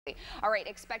All right,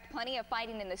 expect plenty of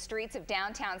fighting in the streets of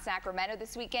downtown Sacramento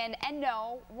this weekend. And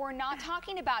no, we're not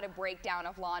talking about a breakdown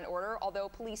of law and order, although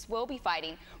police will be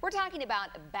fighting. We're talking about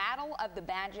Battle of the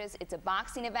Badges. It's a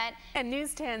boxing event. And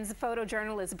News 10's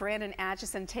photojournalist Brandon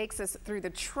Atchison takes us through the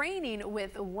training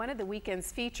with one of the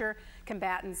weekend's feature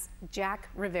combatants, Jack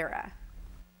Rivera.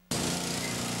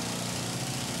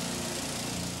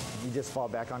 You just fall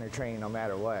back on your training no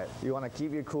matter what. You want to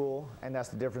keep your cool, and that's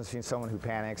the difference between someone who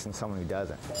panics and someone who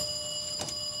doesn't.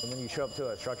 And when you show up to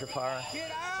a structure fire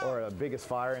or a biggest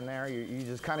fire in there, you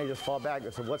just kind of just fall back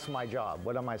and say, what's my job?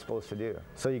 What am I supposed to do?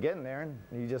 So you get in there and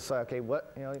you just say, okay,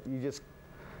 you just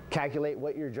calculate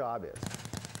what your job is.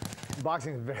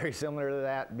 Boxing is very similar to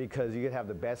that because you could have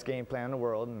the best game plan in the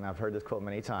world, and I've heard this quote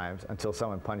many times, until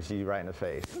someone punches you right in the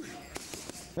face.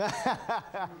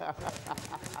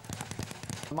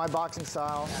 My boxing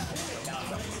style,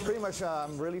 pretty much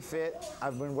I'm really fit.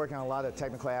 I've been working on a lot of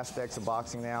technical aspects of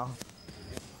boxing now.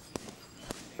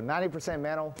 90%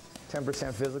 mental,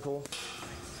 10% physical.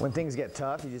 When things get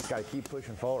tough, you just got to keep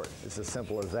pushing forward. It's as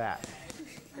simple as that.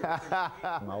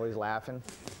 I'm always laughing,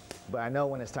 but I know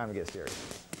when it's time to get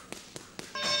serious.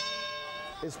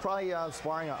 It's probably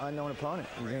sparring an unknown opponent.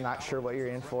 You're not sure what you're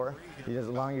in for. As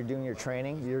long as you're doing your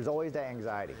training, there's always that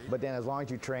anxiety. But then as long as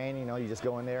you train, you just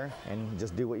go in there and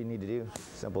just do what you need to do.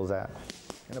 Simple as that.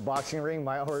 In a boxing ring,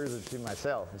 my orders are to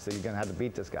myself. So you're going to have to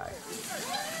beat this guy.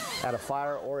 At a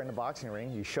fire or in the boxing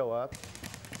ring, you show up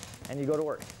and you go to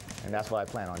work. And that's what I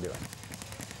plan on doing.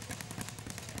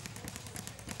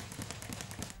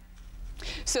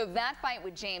 So that fight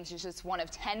with James is just one of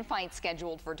 10 fights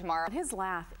scheduled for tomorrow. His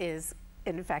laugh is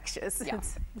infectious. Yeah,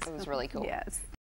 it was really cool. Yes.